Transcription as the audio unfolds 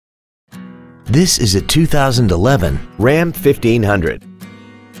This is a 2011 Ram 1500.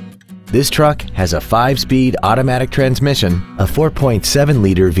 This truck has a 5-speed automatic transmission, a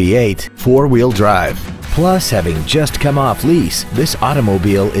 4.7-liter V8 4-wheel drive. Plus, having just come off lease, this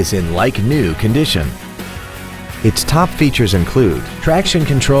automobile is in like-new condition. Its top features include traction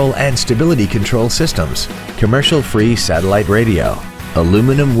control and stability control systems, commercial-free satellite radio,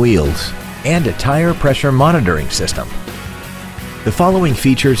 aluminum wheels, and a tire pressure monitoring system. The following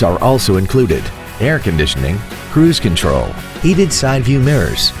features are also included: air conditioning, cruise control, heated side view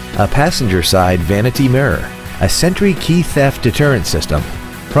mirrors, a passenger side vanity mirror, a Sentry key theft deterrent system,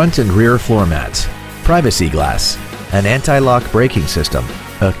 front and rear floor mats, privacy glass, an anti-lock braking system,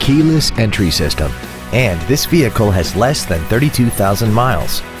 a keyless entry system, and this vehicle has less than 32,000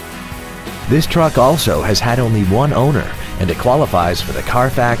 miles. This truck also has had only one owner and it qualifies for the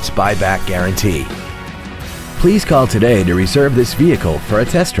Carfax buyback guarantee. Please call today to reserve this vehicle for a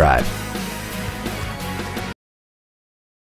test drive.